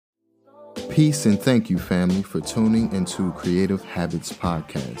Peace and thank you, family, for tuning into Creative Habits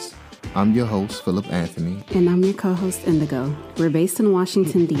Podcast. I'm your host, Philip Anthony. And I'm your co-host, Indigo. We're based in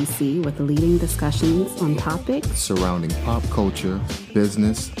Washington, D.C. with leading discussions on topics surrounding pop culture,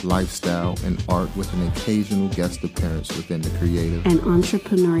 business, lifestyle, and art with an occasional guest appearance within the creative and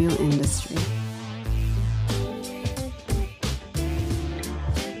entrepreneurial industry.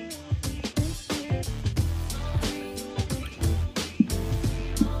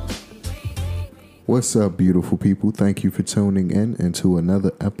 What's up, beautiful people? Thank you for tuning in into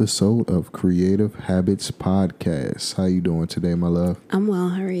another episode of Creative Habits Podcast. How you doing today, my love? I'm well.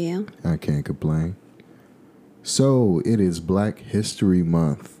 How are you? I can't complain. So, it is Black History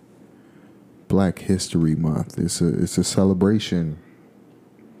Month. Black History Month. It's a celebration.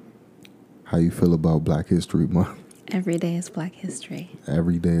 How you feel about Black History Month? Every day is Black History.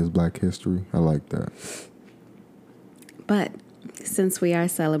 Every day is Black History. I like that. But since we are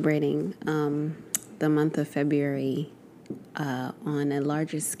celebrating the month of February on a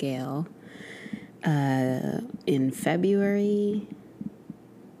larger scale, in February,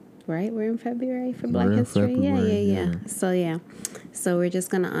 right? We're in February for Black History? Yeah. So we're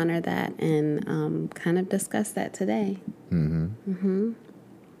just going to honor that and kind of discuss that today.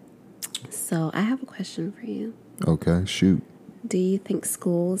 So I have a question for you. Okay, shoot. Do you think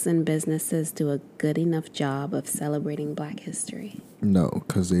schools and businesses do a good enough job of celebrating Black history? No,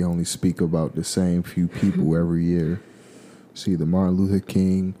 because they only speak about the same few people every year. See, the Martin Luther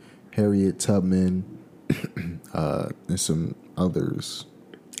King, Harriet Tubman, and some others.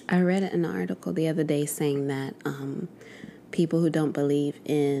 I read an article the other day saying that people who don't believe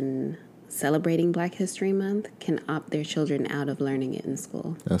in celebrating Black History Month can opt their children out of learning it in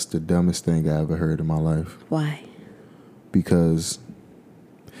school. That's the dumbest thing I ever heard in my life. Why? Because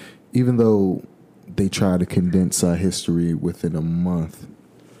even though they try to condense our history within a month,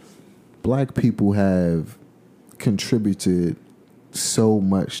 Black people have contributed so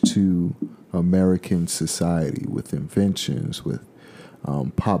much to American society with inventions, with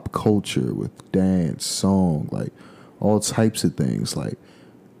pop culture, with dance, song, like all types of things. Like,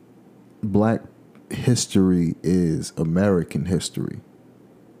 Black history is American history.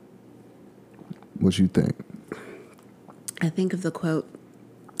 What you think? I think of the quote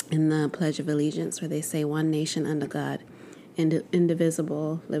in the Pledge of Allegiance where they say, "One nation under God,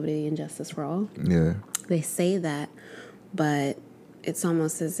 indivisible, liberty and justice for all." Yeah. They say that, but it's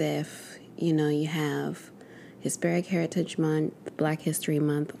almost as if, you have Hispanic Heritage Month, Black History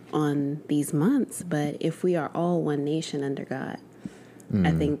Month on these months. But if we are all one nation under God, I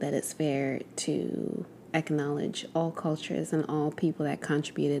think that it's fair to acknowledge all cultures and all people that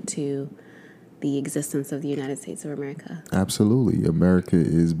contributed to the existence of the United States of America. Absolutely. America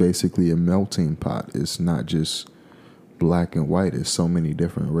is basically a melting pot. It's not just black and white. There's so many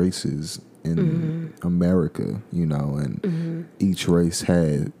different races in America, and each race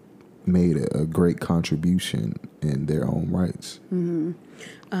had made a great contribution in their own rights.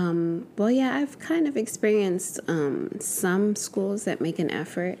 Well, yeah, I've kind of experienced some schools that make an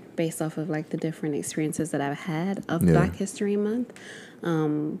effort based off of like the different experiences that I've had of Black History Month.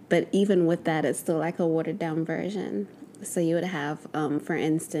 But even with that, it's still like a watered down version. So you would have, for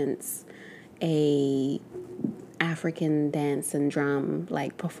instance, a African dance and drum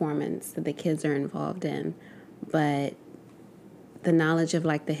like performance that the kids are involved in, but the knowledge of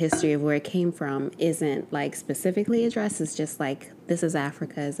like the history of where it came from isn't like specifically addressed. It's just like, this is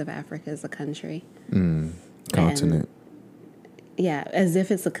Africa, as if Africa is a country. Continent. As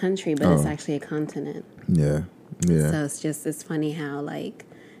if it's a country, but it's actually a continent. Yeah. So it's funny how like,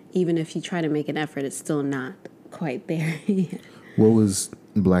 even if you try to make an effort, it's still not quite there. What was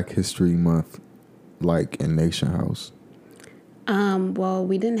Black History Month like in Nation House? Well,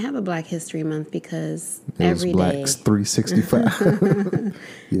 we didn't have a Black History Month because every Blacks day. 365.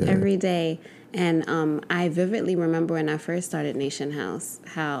 Every day. And I vividly remember when I first started Nation House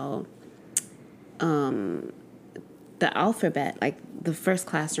how the alphabet, like the first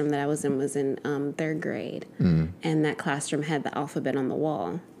classroom that I was in third grade. And that classroom had the alphabet on the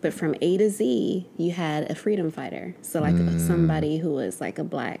wall. But from A to Z, you had a freedom fighter. So like somebody who was like a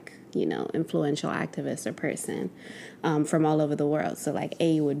Black, influential activist or person from all over the world. So like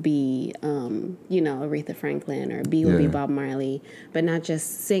A would be, Aretha Franklin, or B would be Bob Marley. But not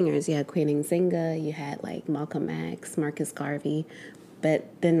just singers. You had Queen Nzinga, you had like Malcolm X, Marcus Garvey. But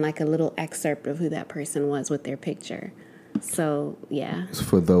then like a little excerpt of who that person was with their picture. So, yeah.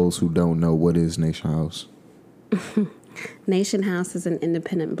 For those who don't know, what is Nation House? Nation House is an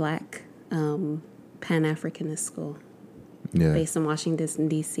independent Black Pan-Africanist school based in Washington,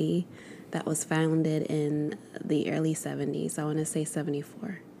 D.C. that was founded in the early 70s. I want to say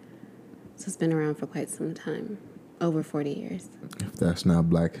 74. So it's been around for quite some time, over 40 years. If that's not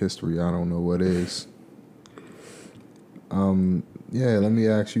Black history, I don't know what is. Yeah, let me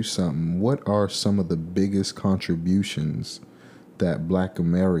ask you something. What are some of the biggest contributions that Black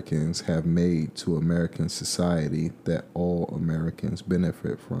Americans have made to American society that all Americans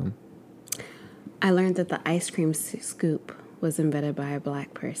benefit from? I learned that the ice cream scoop was invented by a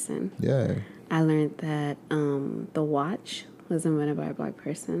Black person. Yeah. I learned that the watch was invented by a Black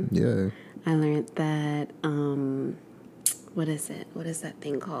person. Yeah. I learned that, what is it? What is that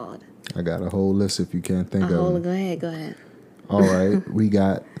thing called? I got a whole list if you can't think of it. Go ahead. All right. We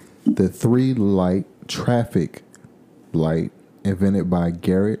got the 3-light traffic light invented by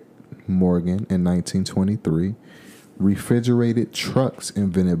Garrett Morgan in 1923. Refrigerated trucks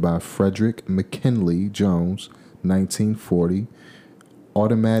invented by Frederick McKinley Jones, 1940.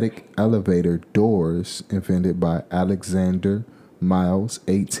 Automatic elevator doors invented by Alexander Miles,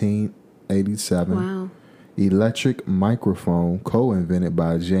 1887. Wow. Electric microphone co-invented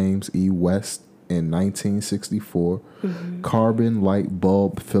by James E. West in 1964. Mm-hmm. Carbon light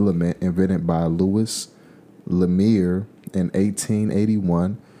bulb filament invented by Louis Lumiere in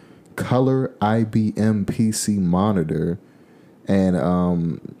 1881. Color IBM PC monitor and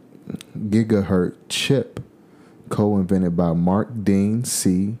gigahertz chip co-invented by Mark Dean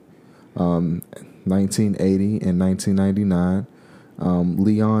C. 1980 and 1999.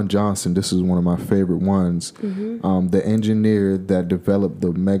 Leon Johnson, this is one of my favorite ones. Mm-hmm. The engineer that developed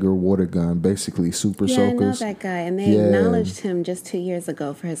the Mega water gun, basically Super Soakers. I know that guy, and they acknowledged him just 2 years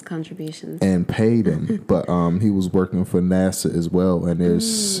ago for his contributions. And paid him, but he was working for NASA as well, and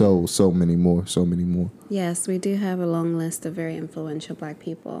there's so many more. Yes, we do have a long list of very influential Black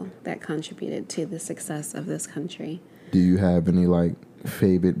people that contributed to the success of this country. Do you have any,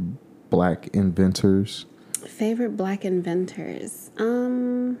 favorite Black inventors? Favorite Black inventors?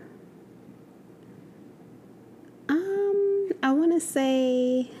 I want to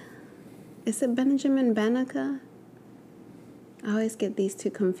say, is it Benjamin Banneker? I always get these two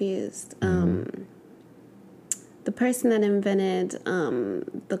confused. The person that invented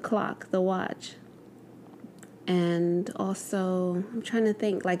the clock, the watch. And also, I'm trying to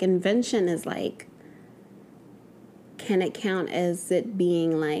think, invention is can it count as it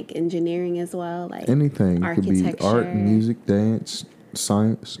being engineering as well? Anything. It could be art, music, dance,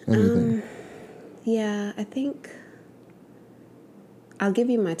 science, anything. Yeah, I think I'll give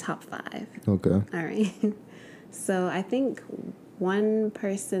you my top 5. Okay. All right. So I think one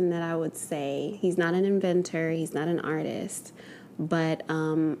person that I would say, he's not an inventor, he's not an artist, but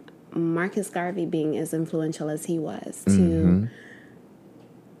Marcus Garvey being as influential as he was to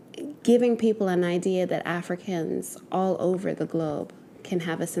giving people an idea that Africans all over the globe can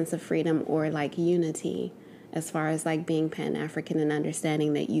have a sense of freedom or unity as far as being Pan-African and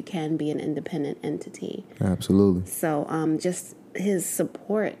understanding that you can be an independent entity. Absolutely. So just his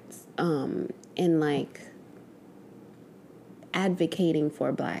support in advocating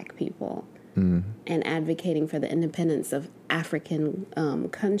for Black people and advocating for the independence of African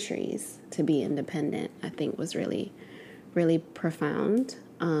countries to be independent, I think was really, really profound.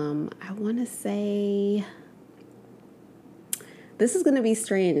 I want to say, this is going to be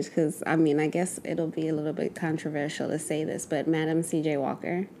strange because, I guess it'll be a little bit controversial to say this, but Madam C.J.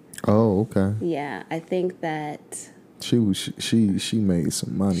 Walker. Oh, okay. Yeah, I think that she made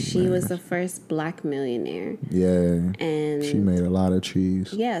some money. She was the first Black millionaire. Yeah, and she made a lot of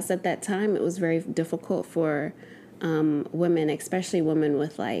cheese. Yes, at that time it was very difficult for women, especially women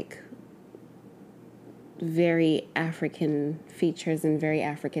with very African features and very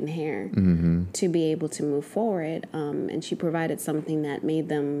African hair, to be able to move forward. And she provided something that made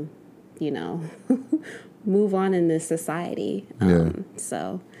them, move on in this society.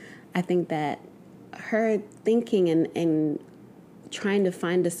 So I think that her thinking and trying to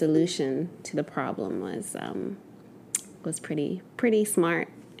find a solution to the problem was pretty smart,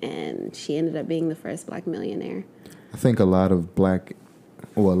 and she ended up being the first Black millionaire. I think a lot of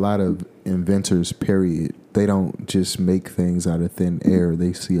inventors, period, they don't just make things out of thin air.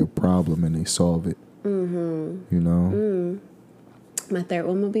 They see a problem and they solve it. My third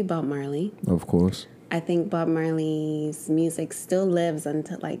one would be Bob Marley. Of course. I think Bob Marley's music still lives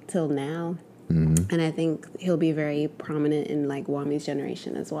until till now. And I think he'll be very prominent in Wame's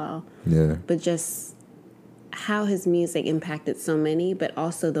generation as well. Yeah. But just how his music impacted so many, but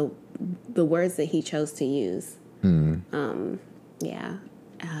also the words that he chose to use. Yeah.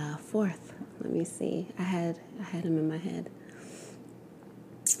 Fourth, let me see. I had him in my head.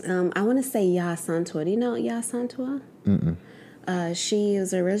 I want to say Yaa Asantewaa. Do you know Yaa Asantewaa? She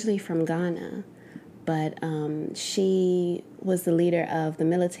was originally from Ghana, but she was the leader of the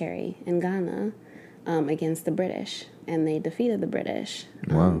military in Ghana against the British, and they defeated the British,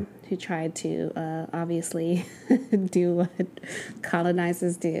 who tried to obviously do what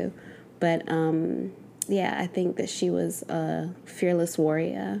colonizers do. But yeah, I think that she was a fearless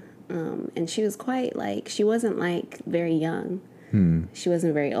warrior, and she was quite she wasn't very young. She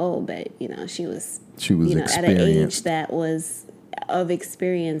wasn't very old, but she was at an age that was of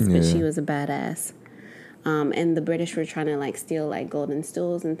experience, but she was a badass. And the British were trying to steal golden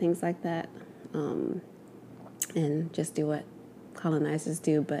stools and things like that, and just do what colonizers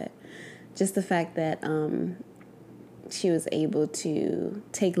do. But just the fact that she was able to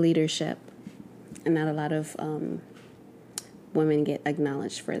take leadership, and not a lot of women get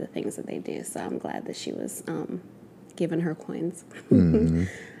acknowledged for the things that they do. So I'm glad that she was given her coins. Mm-hmm.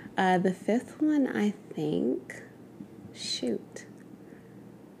 The fifth one, I think,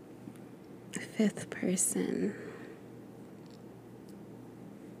 fifth person.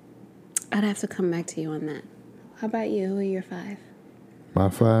 I'd have to come back to you on that. How about you? Who are your five? My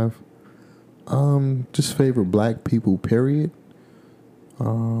five? Just favorite black people, period. I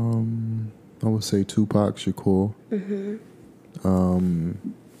would say Tupac Shakur. Mm-hmm.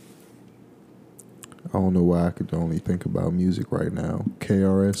 I don't know why I could only think about music right now.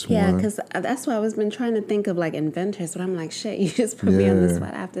 KRS-One. Yeah, because that's why I was been trying to think of inventors, but I'm like, shit, you just put me on the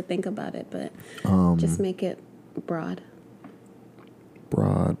spot. I have to think about it, but just make it broad.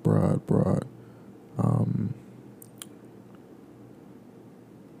 Broad.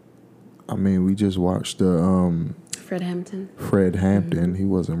 I mean, we just watched the Fred Hampton. Mm-hmm. He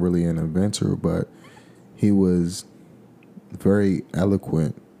wasn't really an inventor, but he was very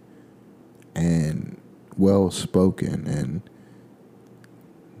eloquent and well spoken, and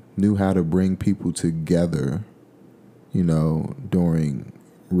knew how to bring people together, during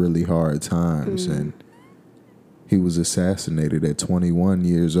really hard times. Mm-hmm. And he was assassinated at 21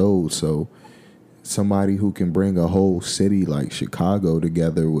 years old. So somebody who can bring a whole city like Chicago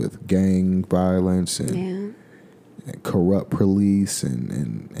together with gang violence and corrupt police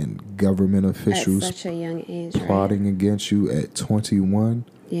and government officials at such a young age, plotting against you at 21.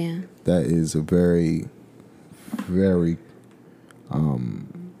 Yeah. That is a very, very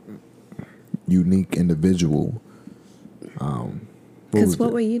unique individual. Because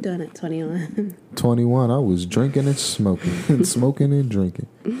what were you doing at 21? 21, I was drinking and smoking, smoking and drinking,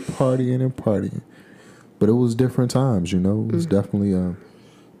 partying and partying. But it was different times, It was definitely a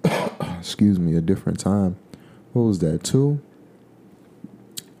different time. What was that, 2?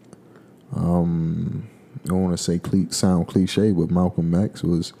 I don't want to say sound cliche, but Malcolm X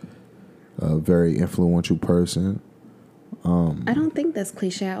was a very influential person. I don't think that's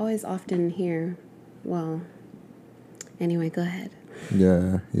cliche. I always often hear, well, anyway, go ahead.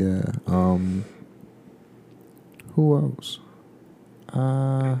 Yeah. Who else?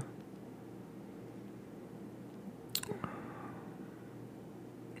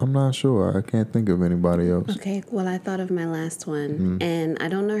 I'm not sure. I can't think of anybody else. Okay, well, I thought of my last one, and I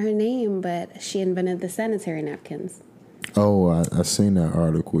don't know her name, but she invented the sanitary napkins. Oh, I seen that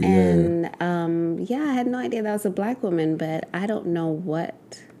article. And, I had no idea that was a black woman, but I don't know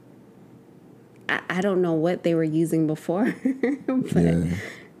what... I don't know what they were using before, but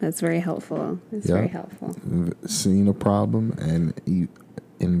that's very helpful. It's very helpful. Seen a problem and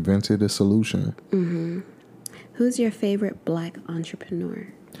invented a solution. Mm-hmm. Who's your favorite black entrepreneur?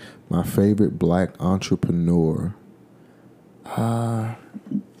 My favorite black entrepreneur. I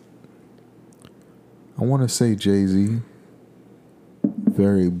want to say Jay-Z.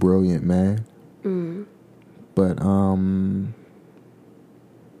 Very brilliant man. Mm. But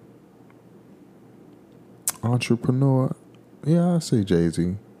entrepreneur, I say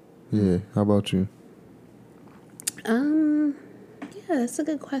Jay-Z. Yeah, how about you? Yeah, that's a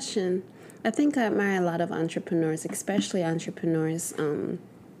good question. I think I admire a lot of entrepreneurs, especially entrepreneurs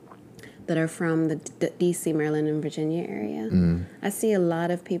that are from the D.C., Maryland, and Virginia area. Mm. I see a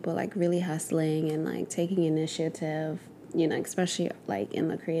lot of people really hustling and taking initiative, especially in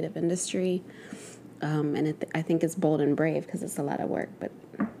the creative industry. And I think it's bold and brave because it's a lot of work, but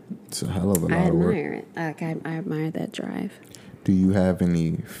it's a hell of a lot of work. I admire it. I admire that drive. Do you have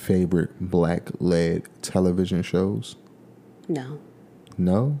any favorite black-led television shows? No.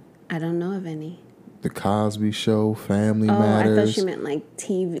 No? I don't know of any. The Cosby Show, Family Matters. I thought you meant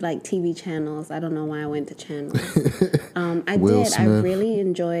TV channels. I don't know why I went to channels. I Will did. Smith. I really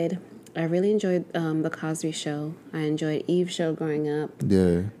enjoyed the Cosby Show. I enjoyed Eve's show growing up.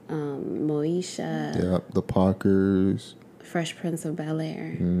 Yeah. Moesha. Yep. The Parkers. Fresh Prince of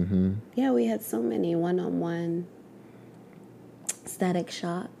Bel-Air. Mm-hmm. Yeah, we had so many. One-on-One. Static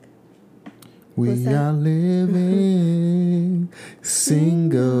Shock. We are living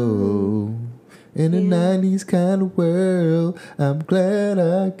single in a 90s kind of world. I'm glad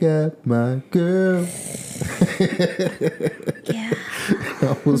I got my girl. Yeah.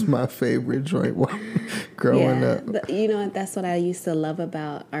 That was my favorite joint growing up. You know, that's what I used to love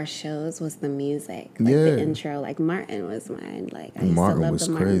about our shows was the music. Like the intro. Like Martin was mine. Like I used Martin to love was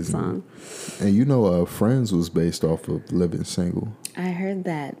the Martin crazy. song. And you know, Friends was based off of Living Single. I heard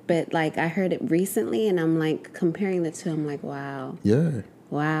that. But like I heard it recently and I'm like comparing the two, I'm like, wow. Yeah.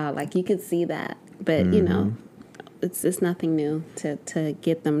 Wow. Like you could see that. But you know, it's nothing new to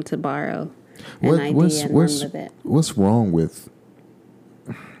get them to borrow an idea and run with it. What's wrong with?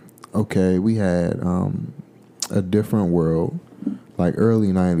 Okay, we had a different world. Like early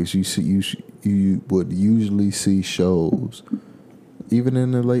 90s, you would usually see shows, even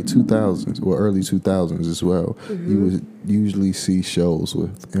in the late 2000s or early 2000s as well. You would usually see shows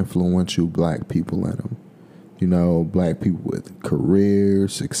with influential black people in them. You know, black people with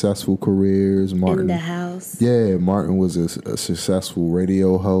careers, successful careers. Martin In the house. Yeah, Martin was a successful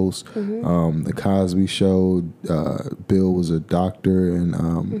radio host. The Cosby Show. Bill was a doctor, and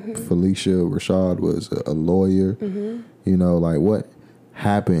Felicia Rashad was a lawyer. You know, like what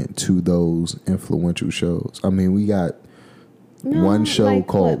happened to those influential shows? I mean, we got one show like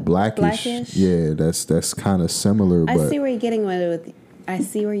called Blackish. Yeah, that's kind of similar. I but see where you're getting with. I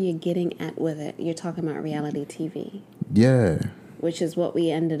see where you're getting at with it. You're talking about reality TV. Yeah. Which is what we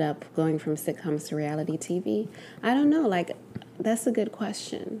ended up going from sitcoms to reality TV. I don't know. Like, that's a good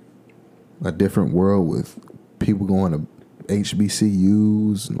question. A different world with people going to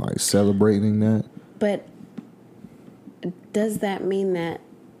HBCUs and like celebrating that. But does that mean that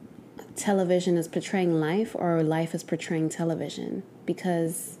television is portraying life or life is portraying television?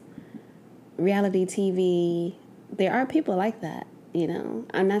 Because reality TV, there are people like that. You know,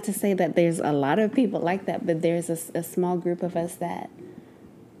 I'm not to say that there's a lot of people like that, but there's a small group of us that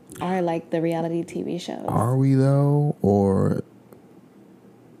are like the reality TV shows. Are we though, or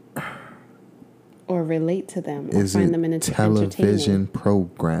relate to them, or is find it them in television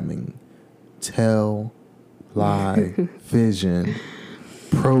programming? Vision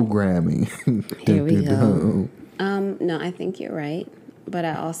programming. Here we go. No, I think you're right, but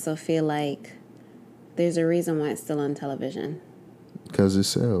I also feel like there's a reason why it's still on television. Because it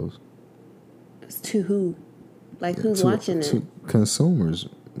sells. To who? Like, who's watching it? To consumers.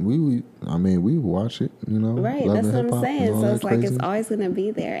 We watch it, you know. Right, that's what I'm saying. So it's like it's always going to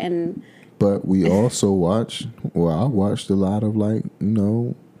be there. But we also watch, I watched a lot of, like, you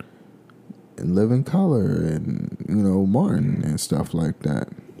know, Living Color and, you know, Martin and stuff like that.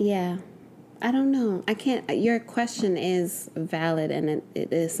 Yeah. I don't know. I can't. Your question is valid, and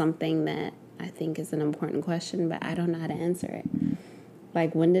it is something that I think is an important question, but I don't know how to answer it.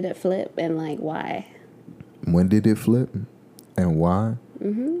 Like, when did it flip and, like, why? When did it flip and why?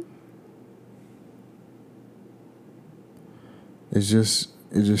 It just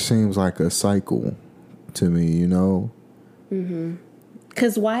seems like a cycle to me, you know?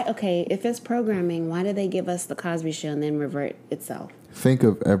 Because why? Okay, if it's programming, why did they give us the Cosby Show and then revert itself? Think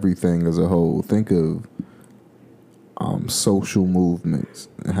of everything as a whole. Think of social movements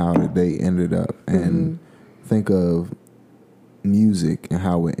and how they ended up. And think of music and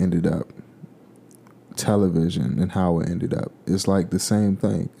how it ended up, television and how it ended up. It's like the same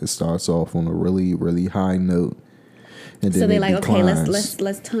thing. It starts off on a really, really high note, and then so they're like, declines. Okay,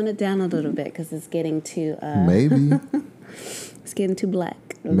 let's tone it down a little bit because it's getting too maybe it's getting too black.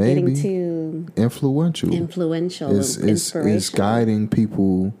 Maybe getting too influential. It's guiding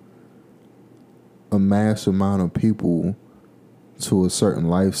people, a mass amount of people, to a certain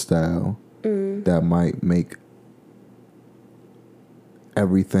lifestyle that might make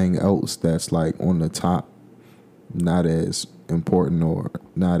everything else that's like on the top not as important or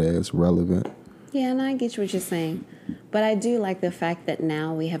not as relevant. Yeah, and I get what you're saying. But I do like the fact that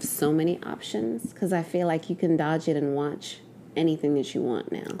now we have so many options because I feel like you can dodge it and watch anything that you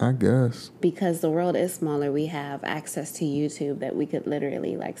want now. I guess. Because the world is smaller, we have access to YouTube that we could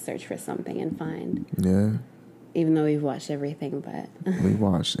literally like search for something and find. Yeah. Even though we've watched everything, but... we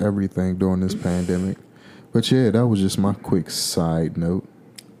watched everything during this pandemic. But yeah, that was just my quick side note.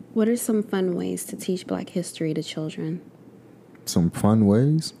 What are some fun ways to teach Black history to children? Some fun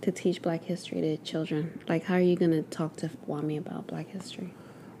ways? To teach Black history to children. Like, how are you going to talk to Wami about Black history?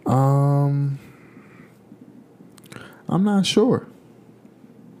 I'm not sure.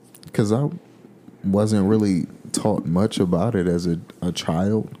 Because I wasn't really taught much about it as a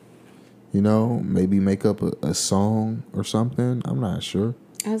child. You know, maybe make up a song or something. I'm not sure.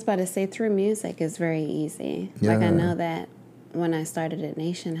 I was about to say, through music is very easy. Yeah. Like, I know that when I started at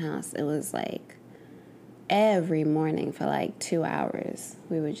Nation House, it was like every morning for like 2 hours,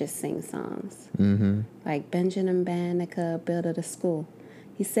 we would just sing songs. Mm-hmm. Like Benjamin Banneker, Builder the School.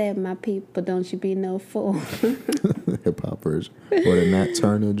 He said, "My people, don't you be no fool." Hip hop version. Or the Nat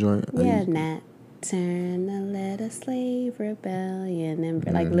Turner joint. Yeah, Nat Turner led a slave rebellion. And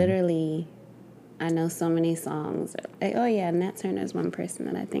like literally, I know so many songs. Like, oh yeah, Nat Turner is one person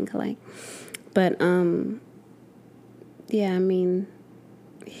that I think I like. But yeah, I mean,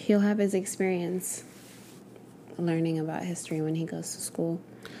 he'll have his experience learning about history when he goes to school.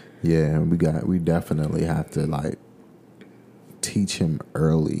 Yeah, we definitely have to like teach him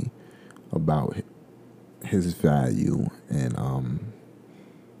early about his value and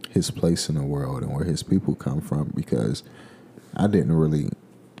his place in the world and where his people come from, because I didn't really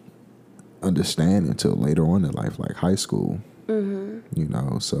understand until later on in life, like high school. You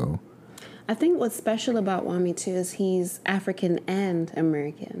know, so I think what's special about Wami too is he's African and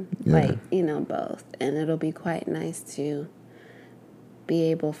American, like, you know, both. And it'll be quite nice to be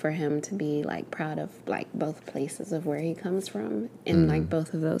able for him to be like proud of like both places of where he comes from in like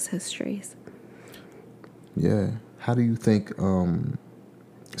both of those histories. Yeah. How do you think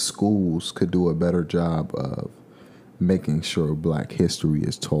schools could do a better job of making sure Black history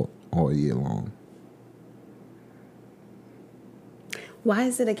is taught all year long? Why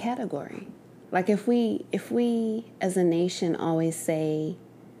is it a category? Like if we as a nation always say,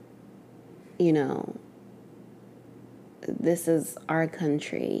 you know, this is our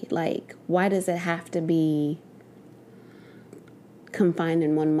country, like why does it have to be confined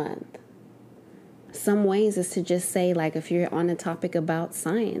in 1 month? Some ways is to just say, like, if you're on a topic about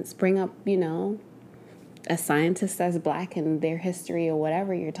science, bring up, you know, a scientist that's Black and their history or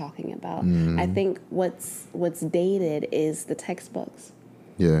whatever you're talking about. I think what's dated is the textbooks.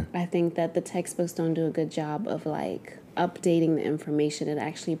 Yeah. I think that the textbooks don't do a good job of like updating the information and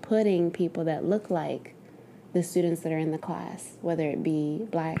actually putting people that look like the students that are in the class, whether it be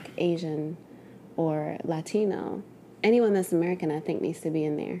Black, Asian, or Latino. Anyone that's American, I think, needs to be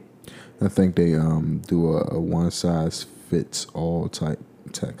in there. I think they do a one-size-fits-all type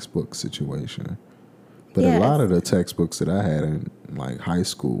textbook situation. But a lot of the textbooks that I had in like high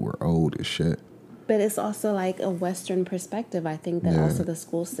school were old as shit. But it's also like a Western perspective. I think that also the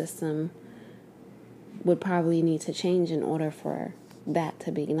school system would probably need to change in order for that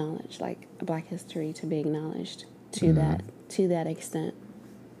to be acknowledged, like Black history to be acknowledged to that extent.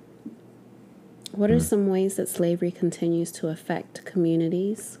 What are some ways that slavery continues to affect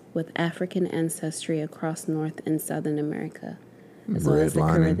communities with African ancestry across North and Southern America, as well as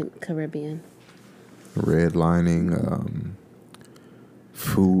the Caribbean? Redlining,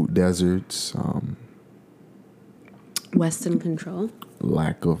 food deserts, Western control,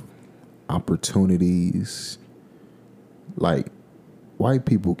 lack of opportunities. Like, white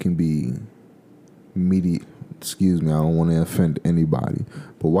people can be excuse me, I don't want to offend anybody,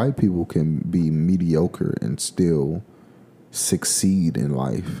 but white people can be mediocre and still succeed in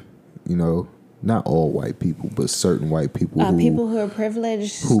life. You know, not all white people, but certain white people people who are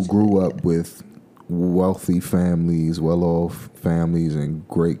privileged, who grew up with wealthy families, well-off families, and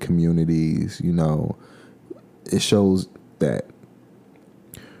great communities. You know, it shows that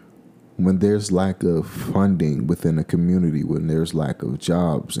when there's lack of funding within a community, when there's lack of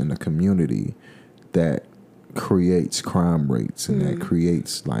jobs in a community, that creates crime rates and that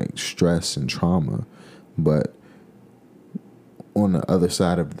creates like stress and trauma. But on the other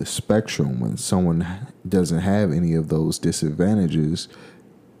side of the spectrum, when someone doesn't have any of those disadvantages,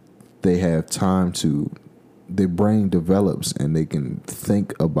 they have time to, their brain develops and they can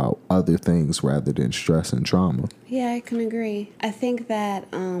think about other things rather than stress and trauma. Yeah, I can agree. I think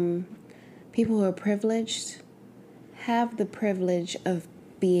that people who are privileged have the privilege of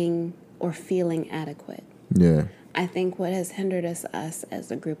being or feeling adequate. Yeah. I think what has hindered us as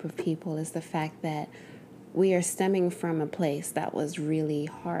a group of people is the fact that we are stemming from a place that was really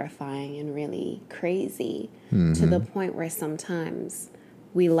horrifying and really crazy to the point where sometimes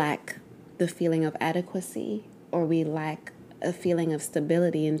we lack the feeling of adequacy, or we lack a feeling of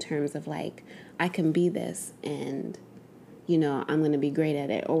stability in terms of like, I can be this and, you know, I'm going to be great at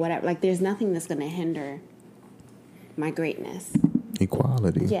it or whatever. Like there's nothing that's going to hinder my greatness.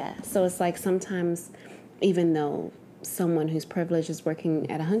 Equality. Yeah. So it's like sometimes even though someone who's privileged is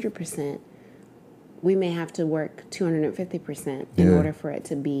working at 100%, we may have to work 250% in order for it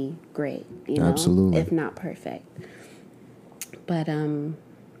to be great, you know, absolutely, if not perfect. But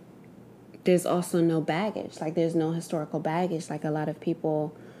there's also no baggage. Like there's no historical baggage. Like a lot of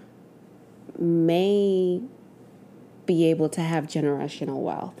people may be able to have generational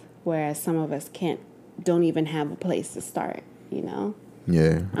wealth, whereas some of us don't even have a place to start. you know.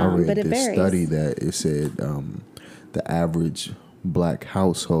 Yeah, I read But it this varies. study that it said the average black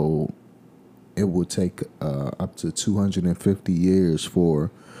household, it will take up to 250 years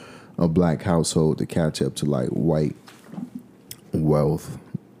for a black household to catch up to like white wealth,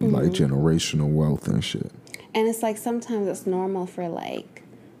 like generational wealth and shit. And it's like sometimes it's normal for like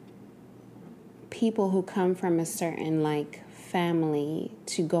people who come from a certain like family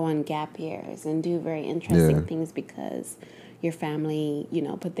to go on gap years and do very interesting things because your family, you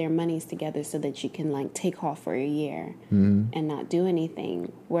know, put their monies together so that you can like take off for a year and not do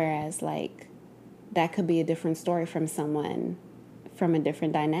anything. Whereas like that could be a different story from someone from a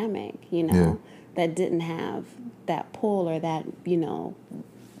different dynamic, you know, that didn't have that pull or that, you know,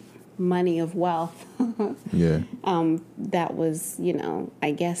 money of wealth. That was, you know,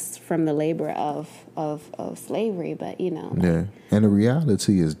 I guess from the labor of slavery, but you know. Yeah. And the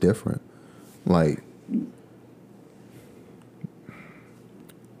reality is different. Like,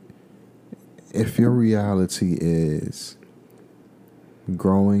 if your reality is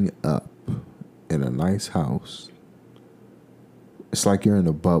growing up in a nice house, it's like you're in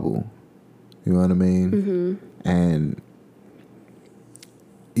a bubble. You know what I mean? And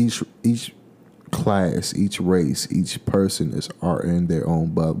each class, each race, each person are in their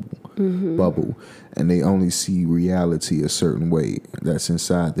own bubble, and they only see reality a certain way that's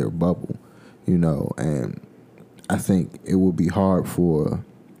inside their bubble, you know. And I think it would be hard for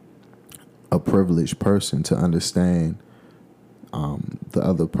a privileged person to understand the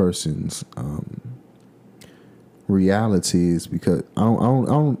other person's realities, because I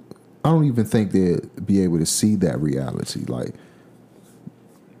don't even think they'd be able to see that reality. Like,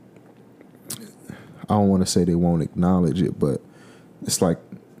 I don't want to say they won't acknowledge it, but it's like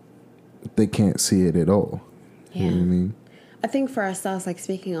they can't see it at all. Yeah. You know what I mean? I think for ourselves, like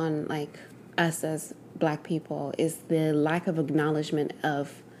speaking on like us as Black people, is the lack of acknowledgement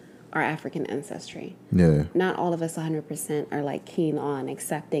of our African ancestry. Yeah. Not all of us 100% are like keen on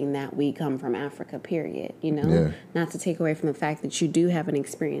accepting that we come from Africa, period, you know? Yeah. Not to take away from the fact that you do have an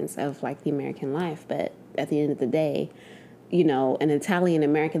experience of like the American life, but at the end of the day, you know, an Italian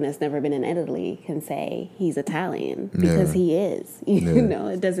American that's never been in Italy can say he's Italian because he is. You know,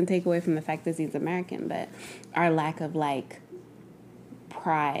 it doesn't take away from the fact that he's American, but our lack of like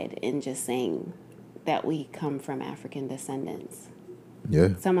pride in just saying that we come from African descendants. Yeah.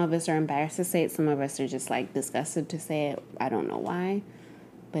 Some of us are embarrassed to say it. Some of us are just like disgusted to say it. I don't know why,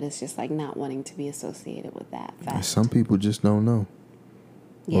 but it's just like not wanting to be associated with that fact. Some people just don't know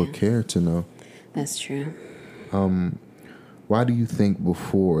or care to know. That's true. Why do you think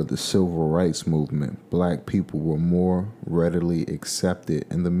before the civil rights movement, Black people were more readily accepted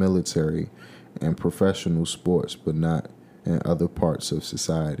in the military and professional sports, but not in other parts of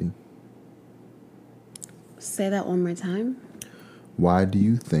society? Say that one more time. Why do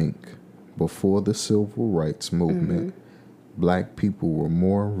you think before the civil rights movement, Black people were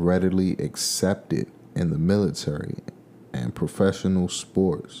more readily accepted in the military and professional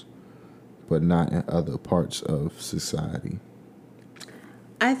sports, but not in other parts of society?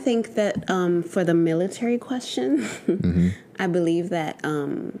 I think that for the military question, I believe that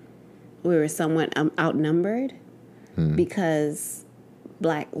we were somewhat outnumbered because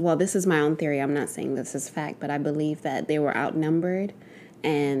this is my own theory. I'm not saying this is fact, but I believe that they were outnumbered.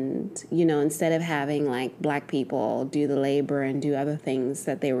 And, you know, instead of having like Black people do the labor and do other things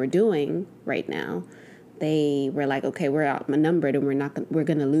that they were doing right now, they were like, okay, we're outnumbered and we're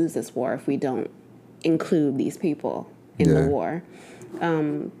going to lose this war if we don't include these people in the war.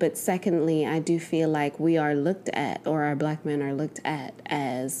 But secondly, I do feel like we are looked at, or our Black men are looked at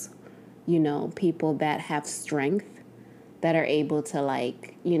as, you know, people that have strength, that are able to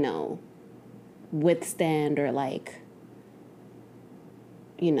like, you know, withstand or like,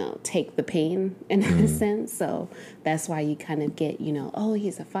 you know, take the pain in a sense. So that's why you kind of get, you know, oh,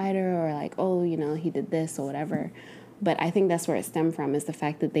 he's a fighter, or like, oh, you know, he did this or whatever. But I think that's where it stemmed from, is the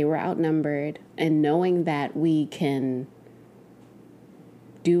fact that they were outnumbered, and knowing that we can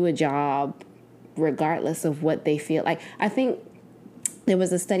do a job regardless of what they feel like. I think there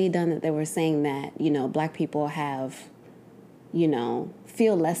was a study done that they were saying that, you know, Black people have, you know,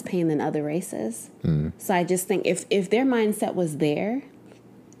 feel less pain than other races. So I just think if their mindset was there,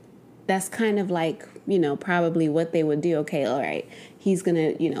 that's kind of like, you know, probably what they would do. Okay, all right, he's going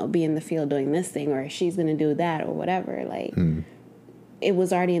to, you know, be in the field doing this thing, or she's going to do that or whatever. Like, it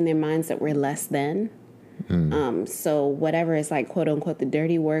was already in their minds that we're less than. So whatever is like, quote unquote, the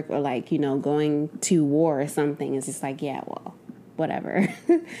dirty work, or like, you know, going to war or something, is just like, yeah, well, whatever.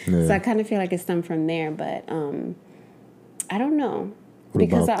 So I kind of feel like it stemmed from there, but I don't know.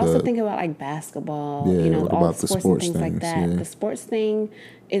 Because I also think about like basketball, all the sports and things like that. Yeah. The sports thing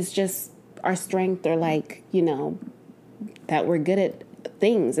is just our strength, or like, that we're good at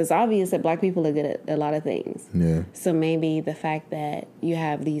things. It's obvious that Black people are good at a lot of things. Yeah. So maybe the fact that you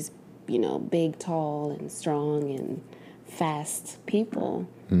have these, big, tall, and strong and fast people,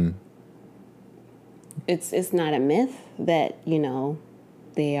 it's not a myth that,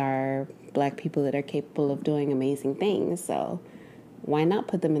 they are Black people that are capable of doing amazing things. So why not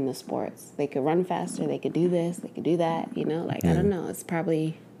put them in the sports? They could run faster. They could do this. They could do that. I don't know. It's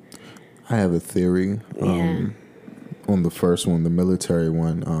probably... I have a theory. On the first one, the military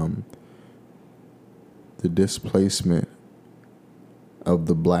one, the displacement of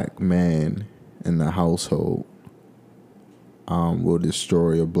the Black man in the household will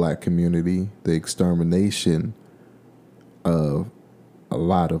destroy a Black community. The extermination of a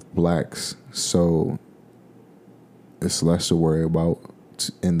lot of Blacks. So it's less to worry about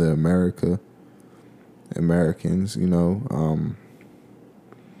in the Americans,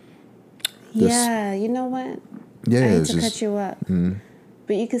 yeah, you know what? Yeah, I hate to cut you up.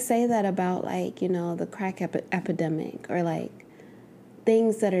 But you could say that about, like, the crack epidemic, or, like,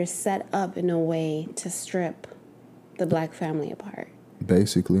 things that are set up in a way to strip the Black family apart.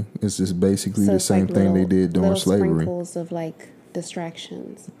 Basically. It's just basically the same like thing they did during slavery. Sprinkles of, like,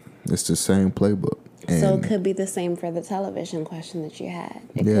 distractions. It's the same playbook. So it could be the same for the television question that you had.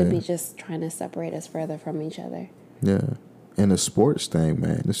 It could be just trying to separate us further from each other. Yeah. And the sports thing,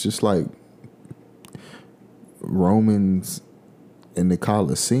 man, it's just like Romans in the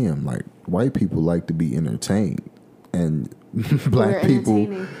Coliseum. Like, white people like to be entertained, and Black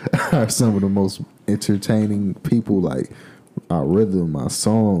people are some of the most entertaining people. Like, our rhythm, our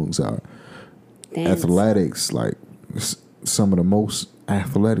songs, our athletics, like some of the most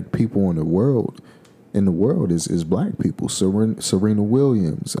athletic people in the world is Black people. Serena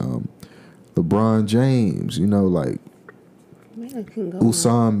Williams, LeBron James, like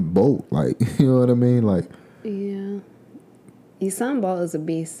Usain Bolt, like, you know what I mean? Like, yeah, Usain Bolt is a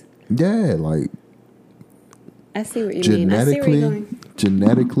beast. Yeah, like, I see what you mean. I see where you're going.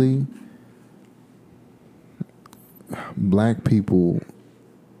 Genetically, Black people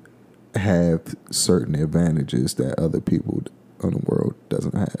have certain advantages that other people in the world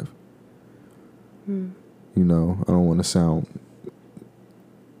doesn't have. I don't want to sound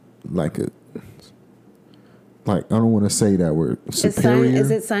like I don't want to say that we're superior.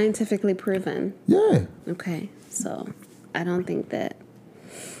 Is it scientifically proven? Yeah. Okay, so I don't think that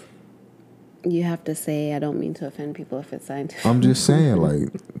you have to say, I don't mean to offend people if it's scientific. I'm just saying, like,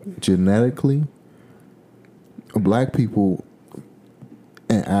 genetically, Black people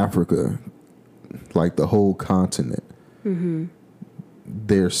in Africa, like the whole continent,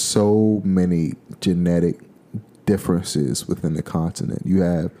 there's so many genetic differences within the continent. You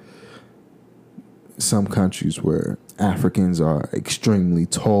have some countries where Africans are extremely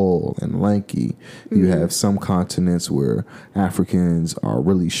tall and lanky. You have some continents where Africans are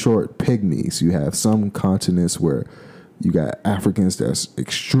really short pygmies. You have some continents where you got Africans that's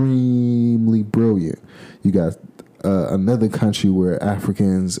extremely brilliant. You got another country where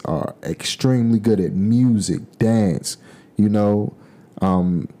Africans are extremely good at music, dance,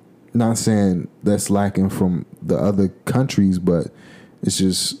 not saying that's lacking from the other countries, but it's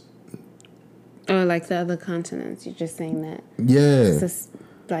just... Or like the other continents, you're just saying that. Yeah. It's just,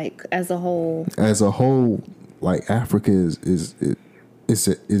 like, as a whole. As a whole, like, Africa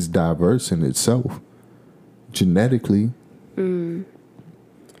is diverse in itself. Genetically.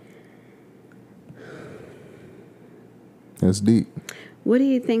 That's deep. What do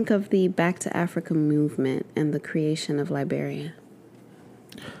you think of the Back to Africa movement and the creation of Liberia?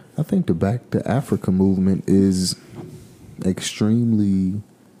 I think the Back to Africa movement is extremely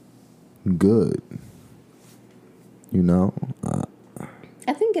good.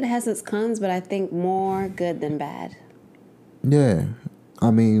 I think it has its cons, but I think more good than bad. Yeah.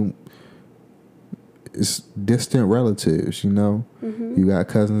 I mean, it's distant relatives, You got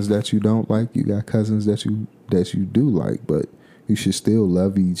cousins that you don't like. You got cousins that you do like, but you should still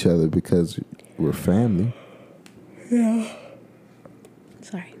love each other because we're family. Yeah.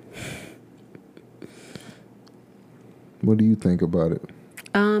 Sorry. What do you think about it?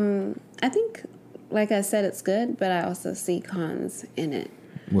 I think, like I said, it's good, but I also see cons in it.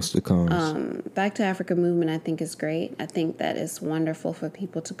 What's the cons? Back to Africa movement, I think, is great. I think that it's wonderful for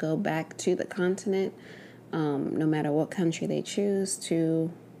people to go back to the continent, no matter what country they choose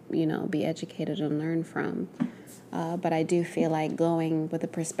to, be educated and learn from. But I do feel like going with the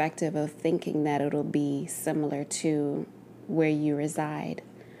perspective of thinking that it'll be similar to where you reside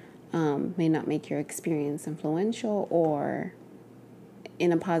may not make your experience influential or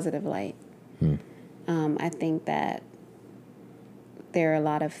in a positive light. I think that there are a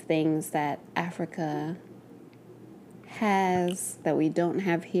lot of things that Africa has that we don't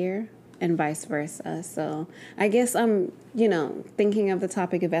have here, and vice versa. So I guess I'm, thinking of the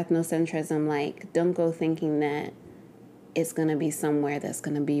topic of ethnocentrism, like, don't go thinking that it's going to be somewhere that's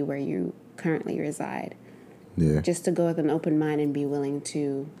going to be where you currently reside. Yeah. Just to go with an open mind and be willing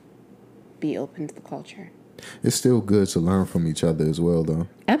to be open to the culture. It's still good to learn from each other as well, though.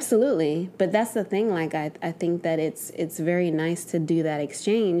 Absolutely. But that's the thing. Like, I think that it's very nice to do that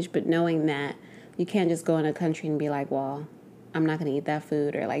exchange, but knowing that you can't just go in a country and be like, well, I'm not going to eat that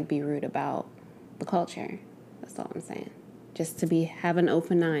food, or like be rude about the culture. That's all I'm saying. Just to have an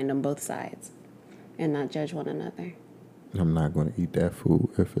open mind on both sides and not judge one another. I'm not going to eat that food.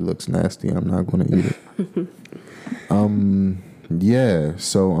 If it looks nasty, I'm not going to eat it. Yeah.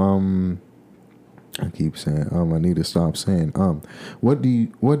 So, I keep saying, I need to stop saying, what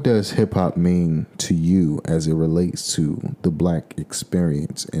does hip hop mean to you as it relates to the Black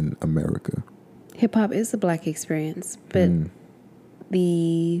experience in America? Hip hop is a Black experience, but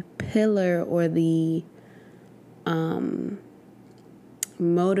the pillar or the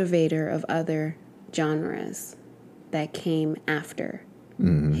motivator of other genres that came after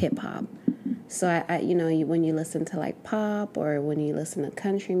hip hop. So I when you listen to like pop or when you listen to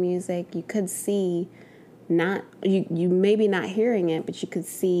country music, you could see you maybe not hearing it, but you could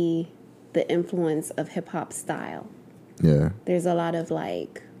see the influence of hip hop style. Yeah. There's a lot of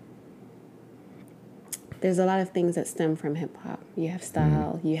things that stem from hip hop. You have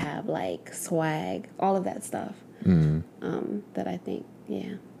style, you have like swag, all of that stuff. That I think,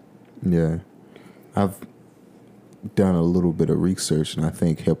 yeah. Yeah. I've done a little bit of research, and I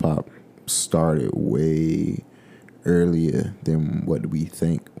think hip hop started way earlier than what we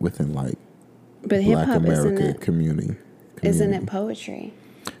think within like but Black hip-hop, America community. Isn't it poetry?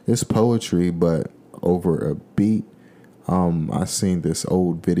 It's poetry, but over a beat. I seen this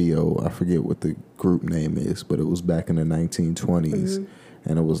old video. I forget what the group name is, but it was back in the 1920s,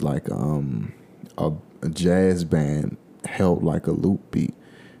 and it was like a jazz band held like a loop beat,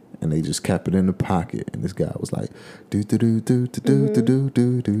 and they just kept it in the pocket, and this guy was like do do do do do do do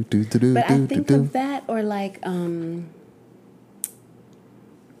do do do do. But I think of that, or like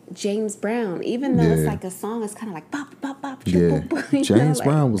James Brown, even though it's like a song, it's kind of like bop bop bop. Yeah, bop, James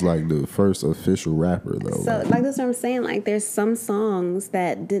Brown was like the first official rapper though. So like that's what I'm saying. Like there's some songs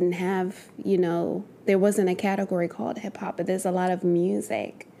that didn't have, there wasn't a category called hip hop, but there's a lot of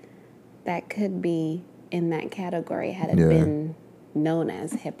music that could be in that category had it been known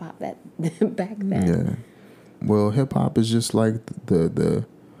as hip hop that back then. Yeah. Well, hip hop is just like the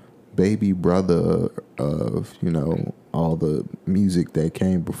baby brother of, all the music that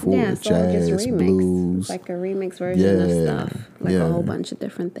came before, jazz, just blues. Like a remix version of stuff. Like a whole bunch of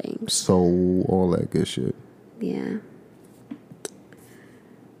different things. Soul, all that good shit. Yeah.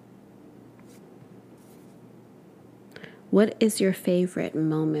 What is your favorite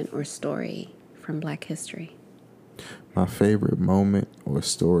moment or story from Black history? My favorite moment or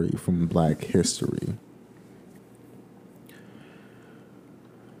story from Black history.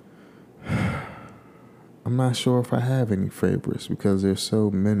 I'm not sure if I have any favorites because there's so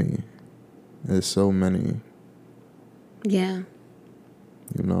many. There's so many. Yeah.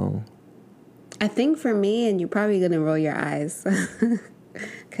 I think for me, and you're probably going to roll your eyes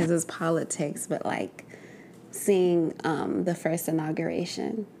because it's politics, but like seeing the first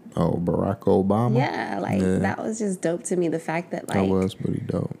inauguration. Oh, Barack Obama? Yeah, that was just dope to me. The fact that that was pretty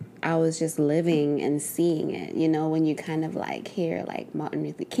dope. I was just living and seeing it, when you kind of like hear like Martin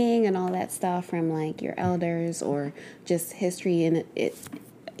Luther King and all that stuff from like your elders or just history in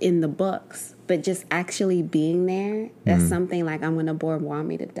the books, but just actually being there, that's something like I'm going to bore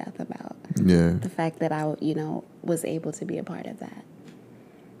Wami to death about. Yeah. The fact that I, was able to be a part of that.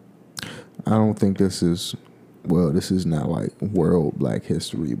 I don't think this is not like world Black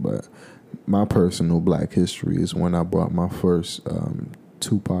history, but my personal Black history is when I bought my first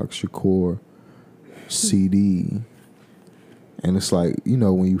Tupac Shakur CD. And it's like,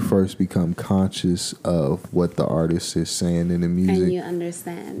 when you first become conscious of what the artist is saying in the music. And you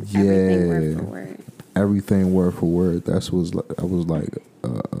understand everything word for word. Everything word for word. That was like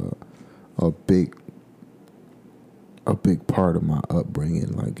a big part of my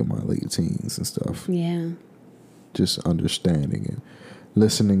upbringing, like in my late teens and stuff. Yeah. Just understanding and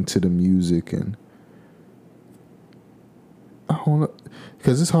listening to the music, and I don't know,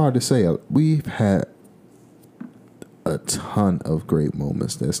 because it's hard to say. We've had a ton of great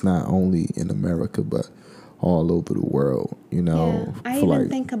moments that's not only in America but all over the world, I for even like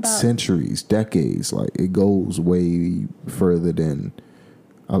think about centuries, decades. Like it goes way further than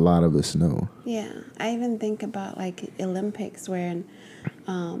a lot of us know. Yeah, I even think about like Olympics where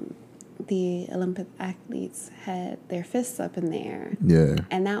the Olympic athletes had their fists up in the air. Yeah.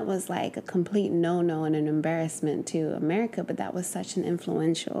 And that was like a complete no-no and an embarrassment to America, but that was such an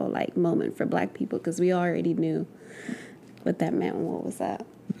influential like moment for Black people because we already knew what that meant and what was up.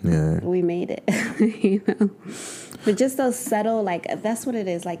 Yeah. We made it, you know. But just those subtle, like, that's what it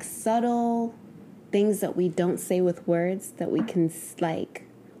is, like subtle things that we don't say with words that we can like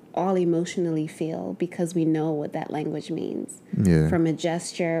all emotionally feel because we know what that language means. Yeah. From a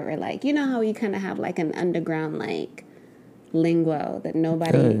gesture or like, you know how you kind of have like an underground like lingo that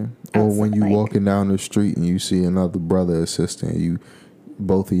nobody or when you like, walking down the street and you see another brother or sister and you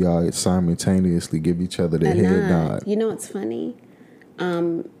both of y'all simultaneously give each other the head nod. You know what's funny?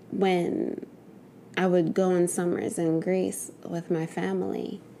 When I would go in summers in Greece with my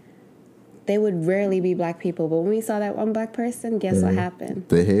family, they would rarely be Black people, but when we saw that one Black person, guess what happened?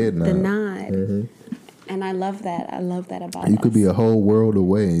 The head nod. The nod. And I love that. I love that about you could be a whole world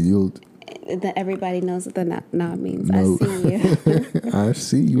away and you'll... That everybody knows what the nod means. No. I see you. I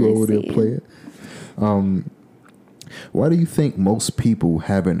see you over there playing. Why do you think most people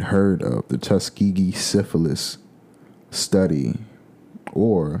haven't heard of the Tuskegee syphilis study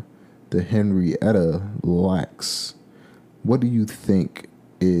or the Henrietta Lacks? What do you think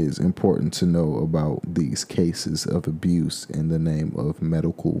is important to know about these cases of abuse in the name of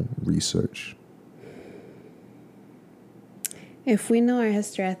medical research? If we know our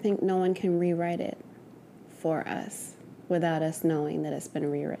history, I think no one can rewrite it for us without us knowing that it's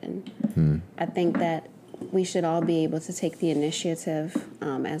been rewritten. I think that we should all be able to take the initiative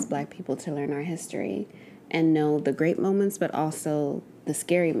as Black people to learn our history and know the great moments, but also the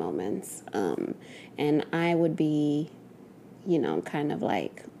scary moments. And I would be, you know, kind of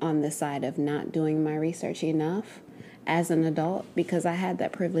like on the side of not doing my research enough as an adult because I had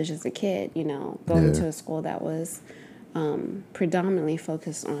that privilege as a kid, you know, going to a school that was predominantly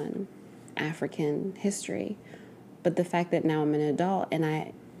focused on African history. But the fact that now I'm an adult and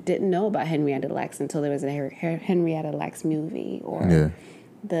I didn't know about Henrietta Lacks until there was a Henrietta Lacks movie or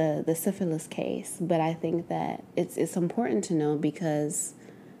the syphilis case. But I think that it's important to know because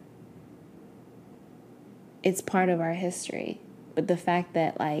it's part of our history. But the fact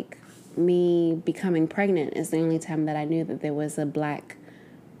that like me becoming pregnant is the only time that I knew that there was a Black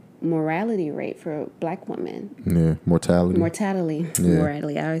mortality rate for Black women. Yeah, mortality. Mortality.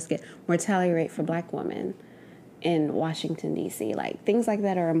 I always get mortality rate for Black women in Washington, D.C. Like, things like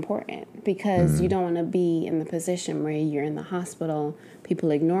that are important because you don't want to be in the position where you're in the hospital,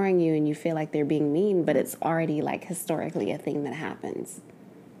 people ignoring you, and you feel like they're being mean, but it's already, like, historically a thing that happens.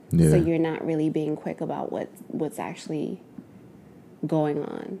 Yeah. So you're not really being quick about what's actually going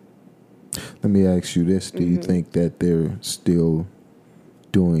on. Let me ask you this. Do you think that they're still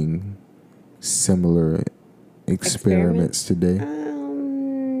doing similar experiments today?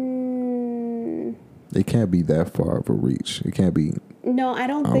 They can't be that far of a reach. It can't be. No, I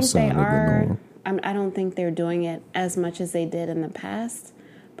don't think they are. I don't think they're doing it as much as they did in the past.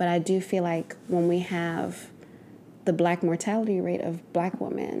 But I do feel like when we have the Black mortality rate of Black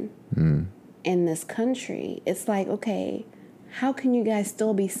women in this country, it's like, okay, how can you guys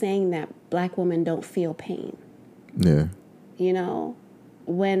still be saying that Black women don't feel pain? Yeah. You know,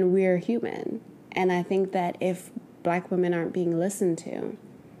 when we're human. And I think that if Black women aren't being listened to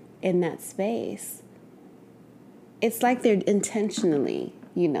in that space, it's like they're intentionally,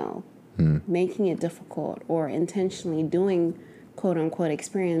 you know, making it difficult or intentionally doing quote unquote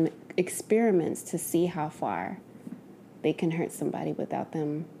experiments to see how far they can hurt somebody without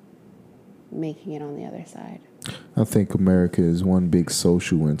them making it on the other side. I think America is one big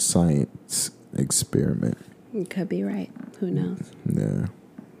social and science experiment. You could be right. Who knows? Yeah.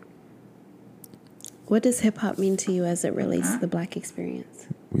 What does hip hop mean to you as it relates to the Black experience?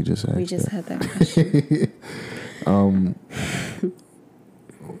 We just had that question.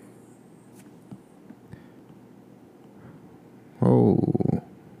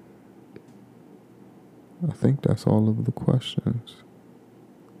 I think that's all of the questions.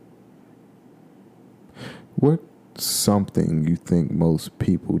 What's something you think most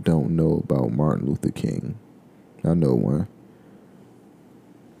people don't know about Martin Luther King? I know one.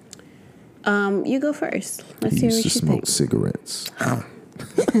 You go first. Let's he hear what used you to smoke think. Cigarettes.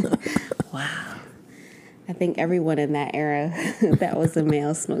 Wow. I think everyone in that era that was a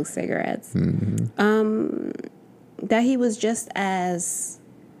male smoked cigarettes. That he was just as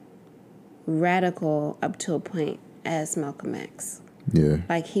radical up to a point as Malcolm X. Yeah.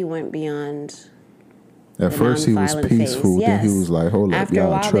 Like he went beyond. At first he was peaceful, yes. then he was like, hold up, after y'all a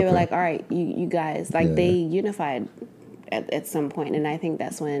while tripping. They were like, all right, you guys, like they unified at some point, and I think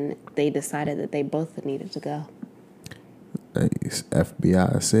that's when they decided that they both needed to go.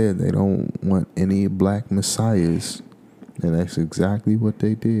 FBI said they don't want any black messiahs, and that's exactly what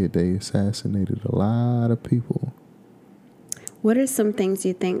they did. They assassinated a lot of people. What are some things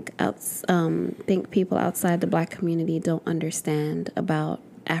you think people outside the black community don't understand about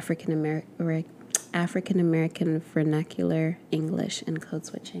African American vernacular English and code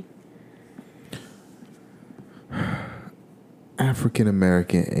switching? African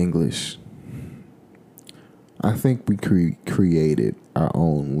American English. I think we created our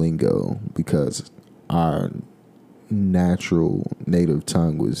own lingo because our natural native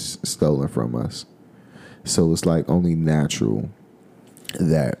tongue was stolen from us. So it's like only natural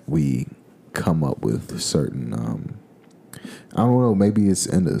that we come up with certain, I don't know, maybe it's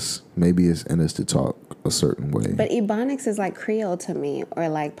in us. Maybe it's in us to talk a certain way. But Ebonics is like Creole to me, or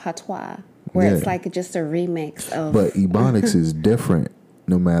like Patois, where it's like just a remix of... But Ebonics is different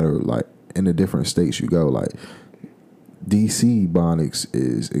no matter, like, in the different states you go. Like, DC Ebonics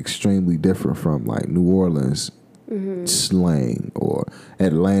is extremely different from, like, New Orleans slang or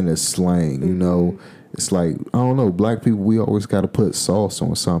Atlanta slang, you know? It's like, I don't know, black people, we always got to put sauce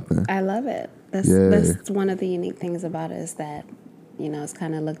on something. I love it. That's one of the unique things about it, is that, you know, it's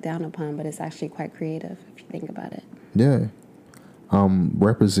kind of looked down upon, but it's actually quite creative if you think about it. Yeah.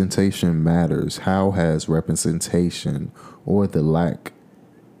 Representation matters. How has representation or the lack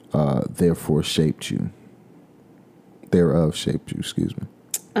thereof shaped you, excuse me?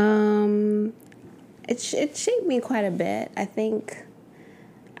 It shaped me quite a bit. I think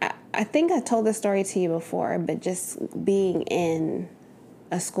I told this story to you before, but just being in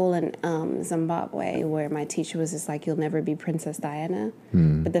a school in Zimbabwe where my teacher was just like, you'll never be Princess Diana.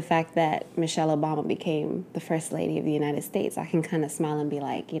 But the fact that Michelle Obama became the First Lady of the United States, I can kind of smile and be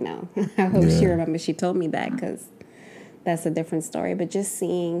like, you know, I hope she remembers she told me that, because that's a different story. But just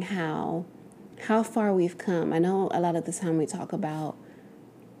seeing how far we've come. I know a lot of the time we talk about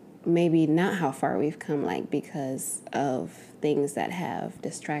maybe not how far we've come, like because of things that have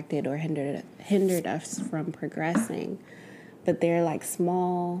distracted or hindered us from progressing. But they're like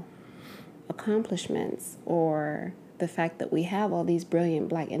small accomplishments, or the fact that we have all these brilliant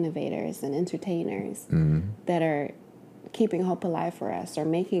black innovators and entertainers that are keeping hope alive for us, or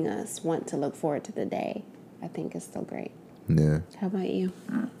making us want to look forward to the day, I think is still great. Yeah. How about you?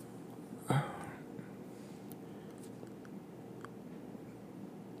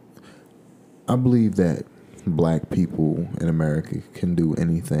 I believe that black people in America can do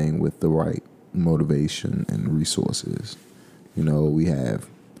anything with the right motivation and resources. You know, we have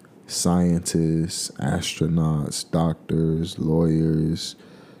scientists, astronauts, doctors, lawyers,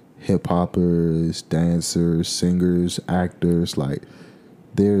 hip-hoppers, dancers, singers, actors. Like,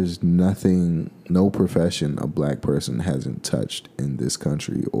 there's no profession a black person hasn't touched in this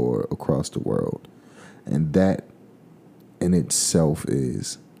country or across the world. And that in itself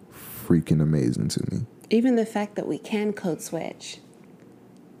is freaking amazing to me. Even the fact that we can code switch.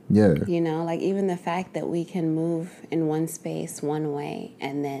 Yeah. You know, like even the fact that we can move in one space one way,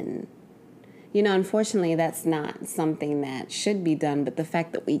 and then, you know, unfortunately that's not something that should be done, but the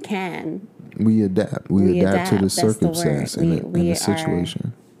fact that we can. We adapt. We adapt to the circumstance and the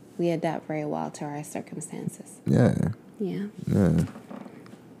situation. We adapt very well to our circumstances. Yeah. Yeah. Yeah.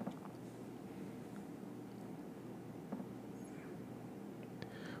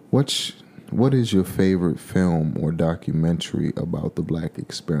 What is your favorite film or documentary about the black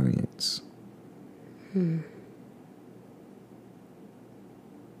experience? Oh,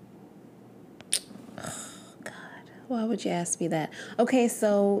 God. Why would you ask me that? Okay,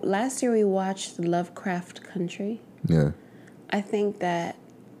 so last year we watched Lovecraft Country. Yeah. I think that,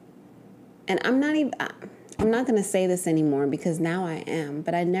 and I'm not going to say this anymore because now I am,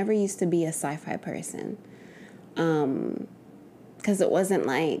 but I never used to be a sci-fi person. Because it wasn't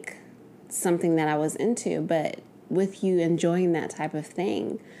like something that I was into, but with you enjoying that type of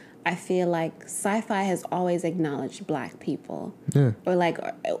thing, I feel like sci-fi has always acknowledged black people. Yeah. Or like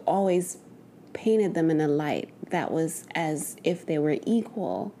always painted them in a light that was as if they were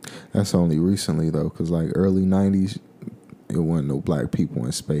equal. That's only recently though, because like early 90s, it wasn't no black people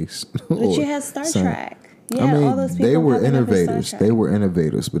in space. But you had Star Trek. Yeah, I mean, all those people they were innovators. They were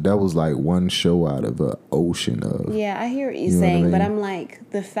innovators, but that was like one show out of an ocean of. Yeah, I hear what you're saying, but I'm like,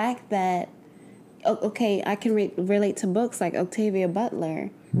 the fact that, okay, I can relate to books like Octavia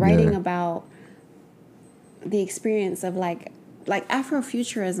Butler writing about the experience of like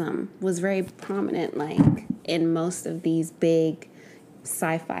Afrofuturism was very prominent, like in most of these big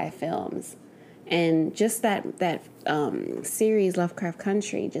sci-fi films. And just that series, Lovecraft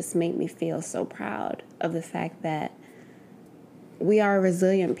Country, just made me feel so proud of the fact that we are a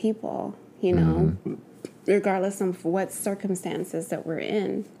resilient people, you know, regardless of what circumstances that we're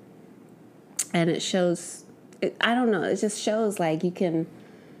in. And it shows, I don't know, it just shows like you can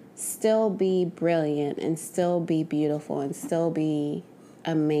still be brilliant and still be beautiful and still be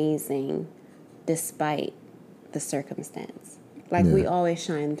amazing despite the circumstance. Like we always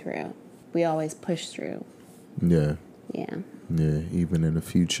shine through. We always push through. Yeah. Yeah. Yeah, even in the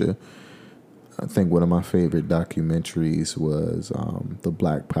future. I think one of my favorite documentaries was the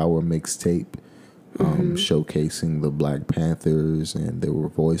Black Power mixtape, showcasing the Black Panthers, and there were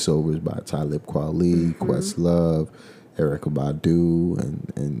voiceovers by Talib Kweli, Questlove, Erykah Badu,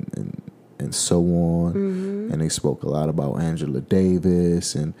 and so on. And they spoke a lot about Angela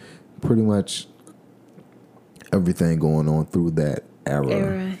Davis and pretty much everything going on through that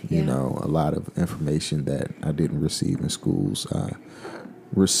era. You know, a lot of information that I didn't receive in schools, I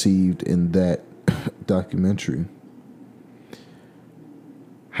received in that documentary.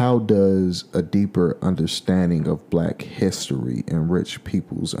 How does a deeper understanding of Black history enrich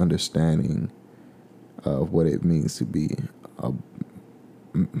people's understanding of what it means to be an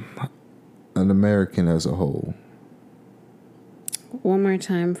American as a whole? One more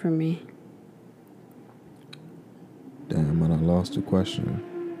time for me. Damn, I lost the question.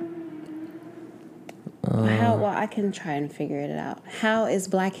 Well, I can try and figure it out. How is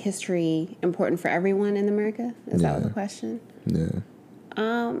Black history important for everyone in America? Is that the question? Yeah.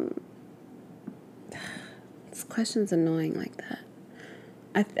 This question's annoying like that.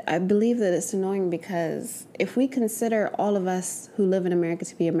 I believe that it's annoying because if we consider all of us who live in America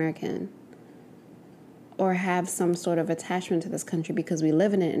to be American or have some sort of attachment to this country because we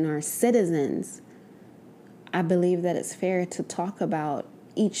live in it and are citizens, I believe that it's fair to talk about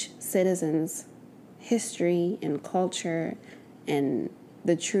each citizen's history and culture and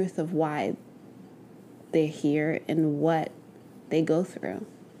the truth of why they're here and what they go through.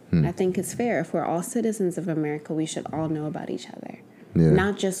 I think it's fair. If we're all citizens of America, we should all know about each other. Yeah.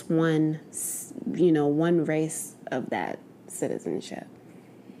 Not just one race of that citizenship.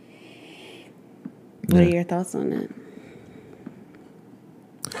 What are your thoughts on that?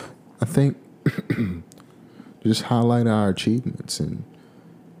 I think just highlight our achievements and,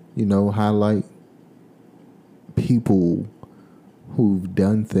 highlight people who've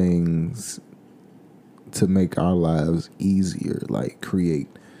done things to make our lives easier, like create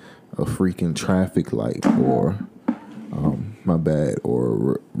a freaking traffic light or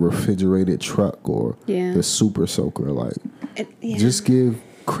or refrigerated truck or the super soaker. Like, just give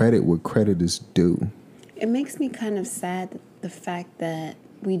credit where credit is due. It makes me kind of sad, the fact that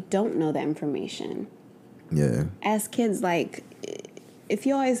we don't know that information. Yeah. As kids, like, if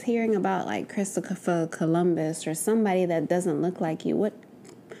you're always hearing about, like, Christopher Columbus or somebody that doesn't look like you, what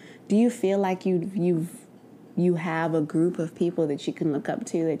do you feel like you have a group of people that you can look up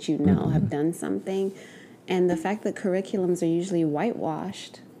to that you know have done something? And the fact that curriculums are usually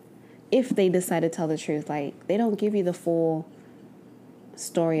whitewashed, if they decide to tell the truth, like, they don't give you the full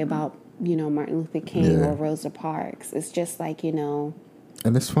story about, Martin Luther King or Rosa Parks. It's just like, And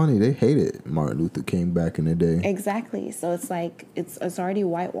it's funny, they hated Martin Luther King back in the day. Exactly. So it's like, it's already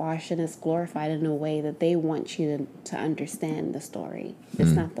whitewashed and it's glorified in a way that they want you to understand the story.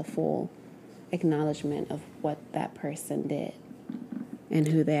 It's not the full acknowledgement of what that person did and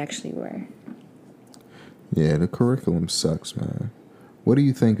who they actually were. Yeah, the curriculum sucks, man. What do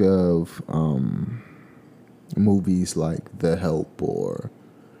you think of movies like The Help or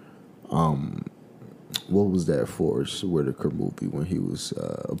what was that Forrest Whitaker movie when he was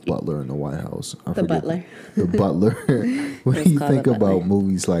a butler in the White House? Butler. The Butler. What do you think about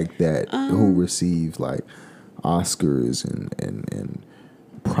movies like that who receive like Oscars and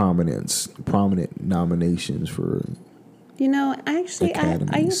prominent nominations for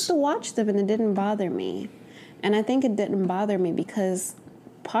I used to watch them and it didn't bother me. And I think it didn't bother me because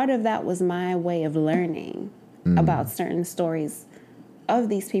part of that was my way of learning about certain stories of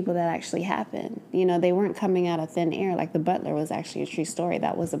these people that actually happened. They weren't coming out of thin air. Like The Butler was actually a true story.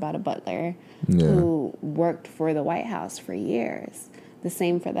 That was about a butler who worked for the White House for years. The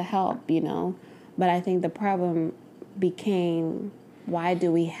same for The Help, But I think the problem became, why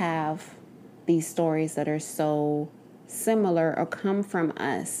do we have these stories that are so similar or come from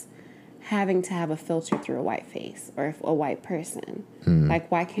us having to have a filter through a white face or a white person?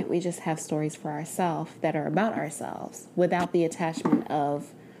 Like, why can't we just have stories for ourselves that are about ourselves without the attachment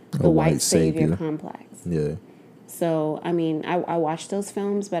of the white savior complex? Yeah. So, I watch those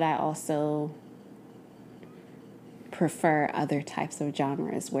films, but I also prefer other types of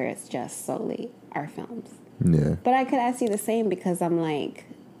genres where it's just solely our films. Yeah. But I could ask you the same, because I'm like,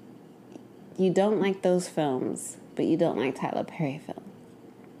 you don't like those films, but you don't like Tyler Perry films.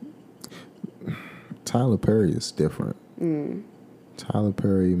 Tyler Perry is different. Tyler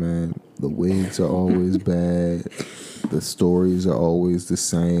Perry, man, the wigs are always bad. The stories are always the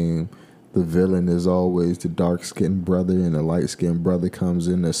same. The villain is always the dark-skinned brother, and the light-skinned brother comes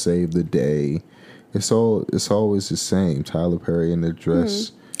in to save the day. It's always the same. Tyler Perry in the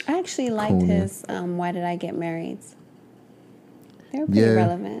dress. I actually liked his Why Did I Get Married? They were pretty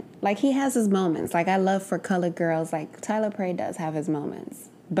relevant. Like, he has his moments. Like, I love For Colored Girls. Like, Tyler Perry does have his moments.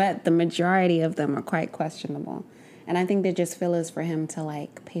 But the majority of them are quite questionable. And I think they're just fillers for him to,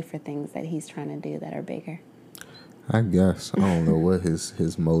 like, pay for things that he's trying to do that are bigger. I guess. I don't know what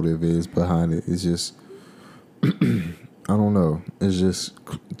his motive is behind it. It's just, I don't know. It's just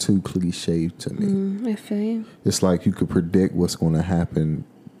too cliche to me. I feel you. It's like you could predict what's going to happen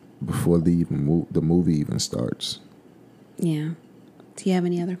before the movie even starts. Yeah. Do you have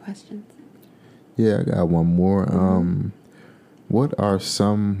any other questions? Yeah, I got one more. What are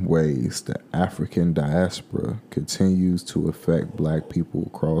some ways the African diaspora continues to affect Black people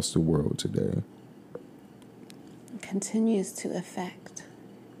across the world today? Continues to affect.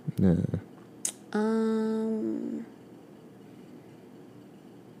 Yeah. I'm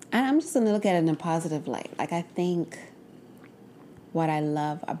just going to look at it in a positive light. Like, I think what I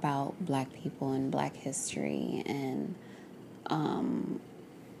love about Black people and Black history and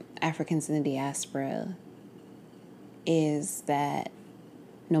Africans in the diaspora is that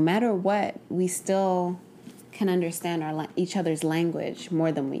no matter what, we still can understand each other's language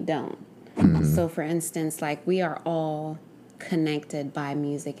more than we don't. So, for instance, like, we are all connected by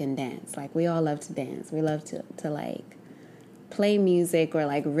music and dance. Like, we all love to dance. We love to like, play music or,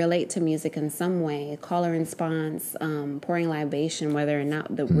 like, relate to music in some way, call and response, pouring libation, whether or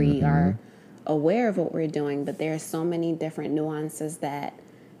not that we are aware of what we're doing. But there are so many different nuances that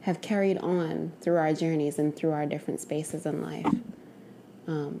have carried on through our journeys and through our different spaces in life.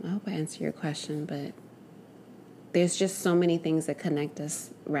 I hope I answered your question, but there's just so many things that connect us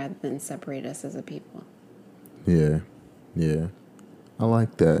rather than separate us as a people. Yeah. I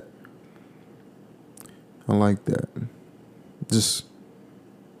like that. Just,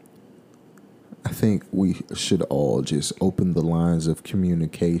 I think we should all just open the lines of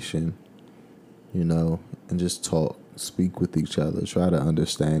communication, and just speak with each other, try to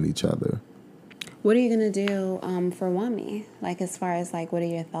understand each other. What are you going to do for Wami? Like, as far as, like, what are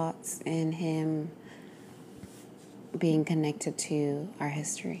your thoughts in him being connected to our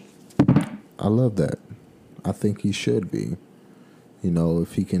history? I love that. I think he should be.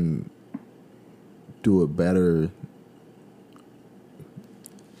 If he can do it better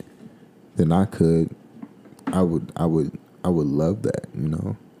than I could, I would love that,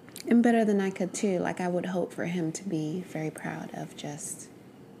 And better than I could too. Like, I would hope for him to be very proud of just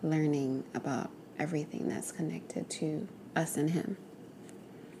learning about everything that's connected to us and him.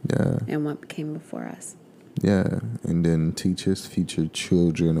 Yeah. And what came before us. Yeah, and then teach his future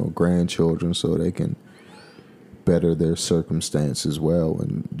children or grandchildren so they can better their circumstance as well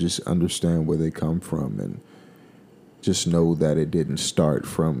and just understand where they come from and just know that it didn't start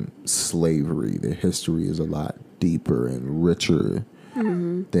from slavery. Their history is a lot deeper and richer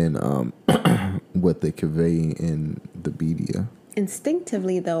than what they convey in the media.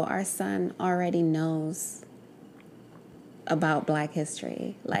 Instinctively, though, our son already knows about Black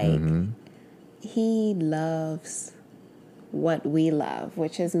history. Like, he loves what we love,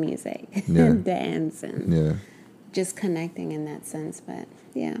 which is music and dance and just connecting in that sense. But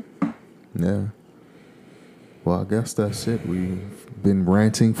yeah. Well, I guess that's it. We've been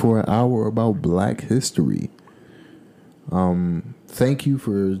ranting for an hour about Black history. Thank you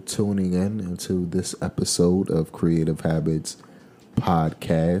for tuning in into this episode of Creative Habits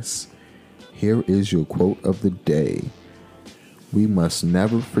Podcast. Here is your quote of the day. We must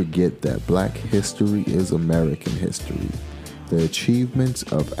never forget that Black history is American history. The achievements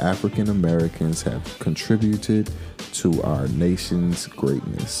of African Americans have contributed to our nation's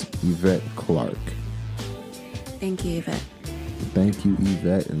greatness. Yvette Clarke. Thank you, Yvette. Thank you,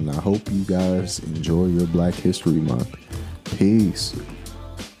 Yvette, and I hope you guys enjoy your Black History Month. Peace.